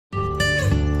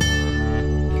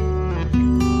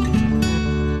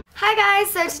Hi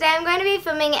guys, so today I'm going to be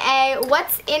filming a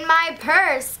what's in my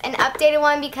purse, an updated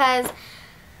one, because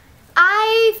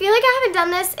I feel like I haven't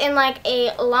done this in like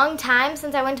a long time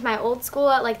since I went to my old school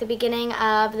at like the beginning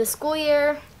of the school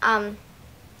year,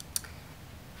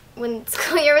 when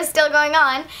school year was still going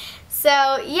on. So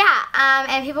yeah,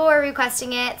 and people were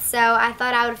requesting it, so I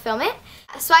thought I would film it.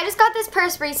 So I just got this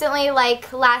purse recently,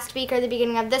 like last week or the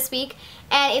beginning of this week,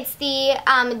 and it's the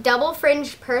double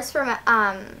fringe purse from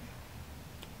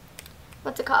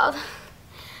what's it called?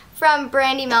 From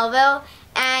Brandy Melville,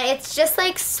 and it's just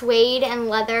like suede and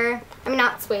leather. I mean,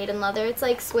 not suede and leather, it's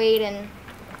like suede and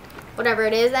whatever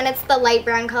it is, and it's the light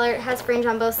brown color. It has fringe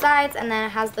on both sides, and then it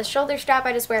has the shoulder strap.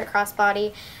 I just wear it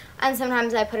crossbody, and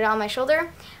sometimes I put it on my shoulder,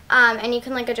 and you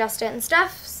can like adjust it and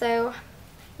stuff. So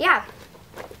yeah,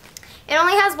 it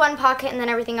only has one pocket, and then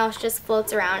everything else just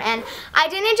floats around. And I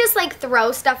didn't just like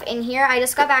throw stuff in here. I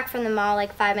just got back from the mall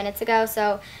like 5 minutes ago,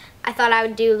 so I thought I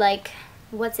would do like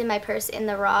what's in my purse in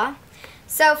the raw.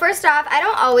 So first off, I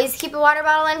don't always keep a water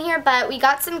bottle in here, but we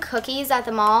got some cookies at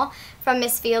the mall from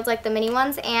Miss Fields, like the mini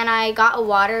ones, and I got a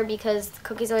water because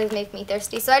cookies always make me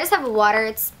thirsty. So I just have a water.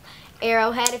 It's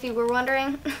Arrowhead, if you were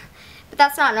wondering, but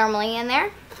that's not normally in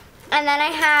there. And then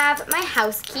I have my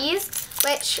house keys,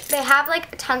 which they have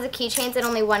like tons of keychains and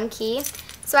only one key.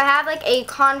 So I have like a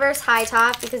Converse high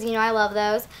top because you know I love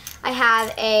those. I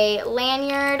have a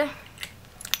lanyard.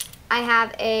 I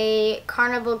have a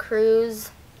Carnival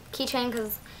Cruise keychain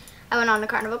because I went on a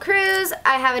Carnival Cruise.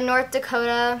 I have a North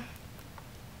Dakota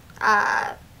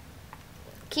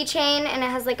keychain, and it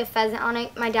has like a pheasant on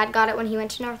it. My dad got it when he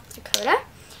went to North Dakota.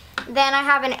 Then I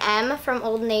have an M from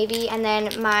Old Navy, and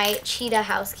then my cheetah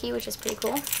house key, which is pretty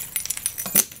cool.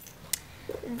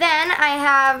 Then I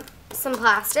have some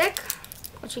plastic,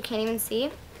 which you can't even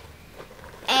see.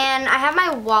 And I have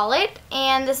my wallet,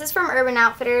 and this is from Urban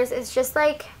Outfitters. It's just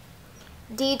like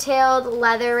detailed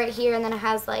leather right here, and then it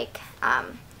has like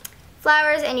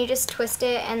flowers, and you just twist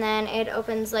it and then it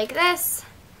opens like this.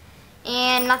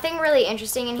 And nothing really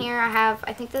interesting in here. I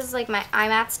think this is like my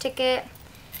IMATS ticket,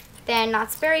 then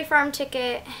Knott's Berry Farm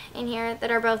ticket in here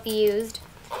that are both used.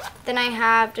 Then I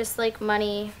have just like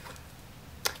money,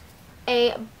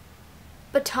 a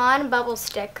baton bubble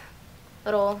stick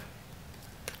little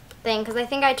thing, because I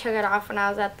think I took it off when I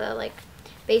was at the like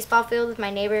baseball field with my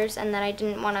neighbors, and then I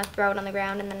didn't want to throw it on the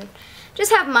ground. And then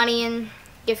just have money and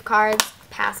gift cards,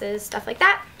 passes, stuff like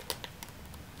that.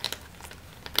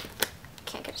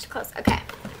 Can't get too close. Okay.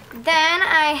 Then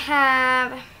I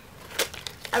have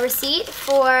a receipt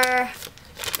for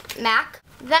MAC.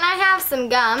 Then I have some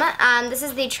gum. This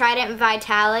is the Trident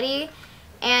Vitality,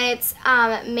 and it's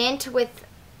mint with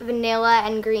vanilla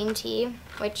and green tea,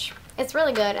 which it's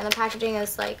really good, and the packaging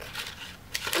is like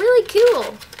really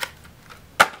cool.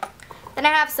 Then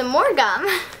I have some more gum,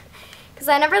 because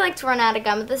I never like to run out of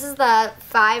gum. This is the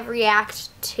 5 React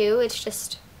 2. It's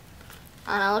just,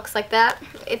 I don't know, looks like that.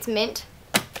 It's mint.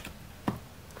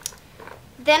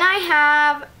 Then I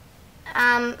have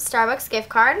Starbucks gift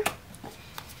card.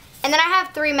 And then I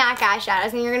have 3 MAC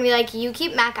eyeshadows. And you're going to be like, you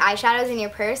keep MAC eyeshadows in your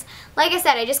purse? Like I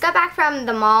said, I just got back from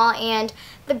the mall, and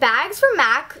the bags from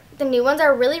MAC, the new ones,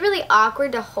 are really, really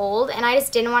awkward to hold. And I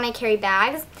just didn't want to carry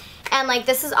bags. And like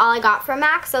this is all I got from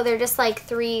MAC, so they're just like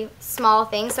 3 small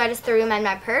things, so I just threw them in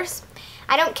my purse.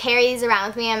 I don't carry these around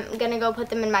with me. I'm gonna go put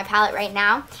them in my palette right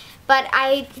now. But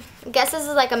I guess this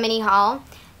is like a mini haul.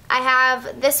 I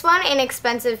have this one in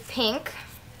expensive pink,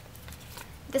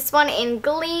 this one in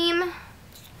gleam,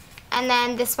 and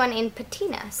then this one in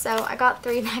patina. So I got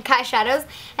 3 MAC eyeshadows,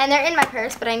 and they're in my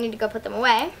purse, but I need to go put them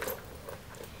away.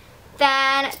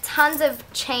 Then tons of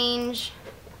change.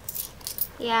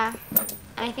 Yeah.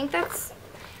 And I think that's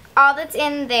all that's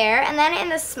in there. And then in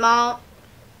the small,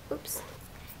 oops,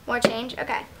 more change,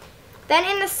 okay. Then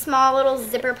in the small little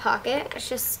zipper pocket, it's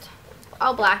just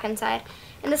all black inside.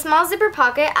 In the small zipper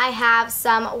pocket, I have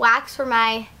some wax for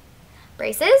my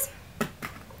braces.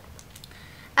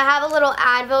 I have a little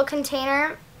Advil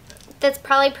container that's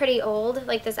probably pretty old,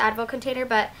 like this Advil container,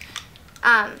 but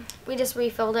we just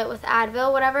refilled it with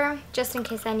Advil, whatever, just in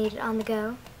case I need it on the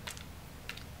go.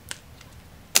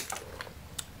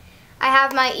 I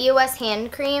have my EOS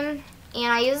hand cream,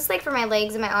 and I use this like for my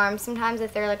legs and my arms sometimes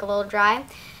if they're like a little dry.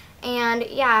 And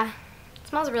yeah, it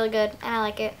smells really good, and I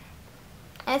like it.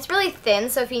 And it's really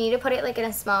thin, so if you need to put it like in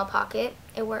a small pocket,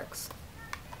 it works.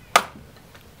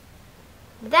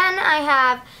 Then I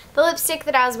have the lipstick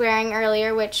that I was wearing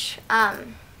earlier, which I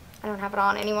don't have it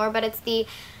on anymore, but it's the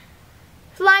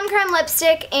Lime Crime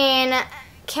lipstick in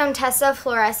Countessa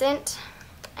Fluorescent,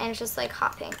 and it's just like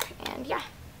hot pink, and yeah.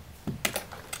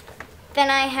 Then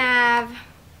I have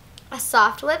a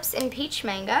Soft Lips in Peach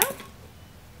Mango.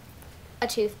 a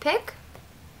toothpick.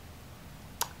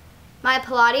 My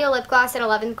Palladio lip gloss in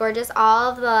 11th Gorgeous.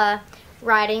 All of the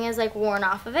writing is like worn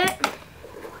off of it.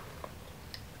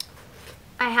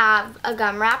 I have a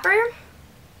gum wrapper.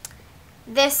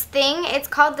 This thing, it's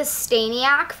called the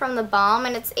Stainiac from the Balm,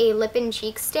 and it's a lip and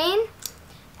cheek stain.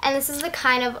 And this is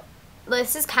kind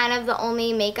of the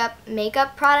only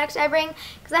makeup product I bring,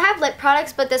 because I have lip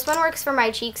products, but this one works for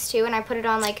my cheeks too, and I put it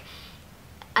on like,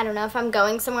 I don't know, if I'm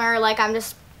going somewhere, or like I'm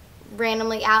just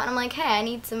randomly out and I'm like, hey, I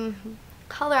need some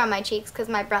color on my cheeks because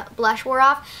my blush wore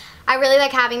off. I really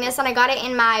like having this, and I got it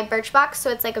in my Birchbox, so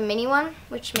it's like a mini one,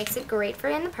 which makes it great for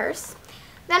in the purse.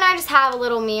 Then I just have a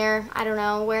little mirror. I don't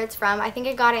know where it's from. I think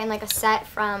I got it in like a set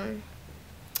for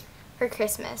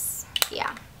Christmas.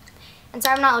 Yeah. And so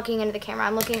I'm not looking into the camera.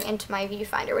 I'm looking into my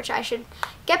viewfinder, which I should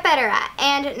get better at.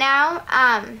 And now,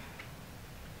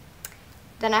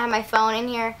 then I have my phone in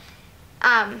here.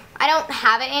 I don't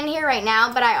have it in here right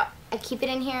now, but I keep it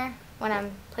in here when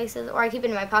I'm places, or I keep it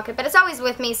in my pocket, but it's always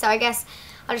with me, so I guess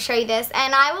I'll just show you this.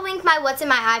 And I will link my what's in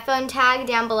my iPhone tag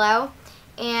down below,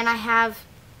 and I have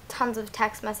tons of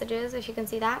text messages, if you can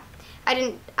see that.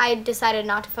 I decided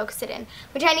not to focus it in,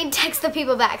 which I need to text the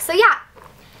people back. So yeah,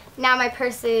 now my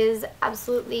purse is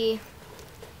absolutely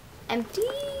empty,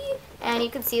 and you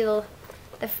can see the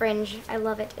fringe. I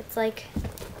love it. It's like,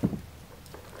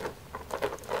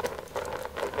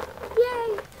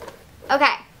 yay.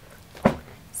 Okay.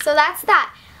 So that's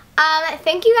that.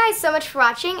 Thank you guys so much for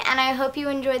watching, and I hope you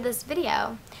enjoyed this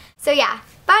video. So yeah,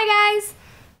 bye guys!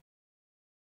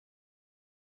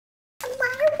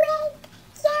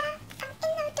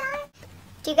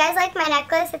 Do you guys like my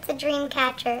necklace? It's a dream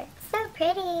catcher. It's so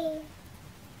pretty.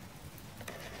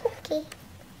 Okay.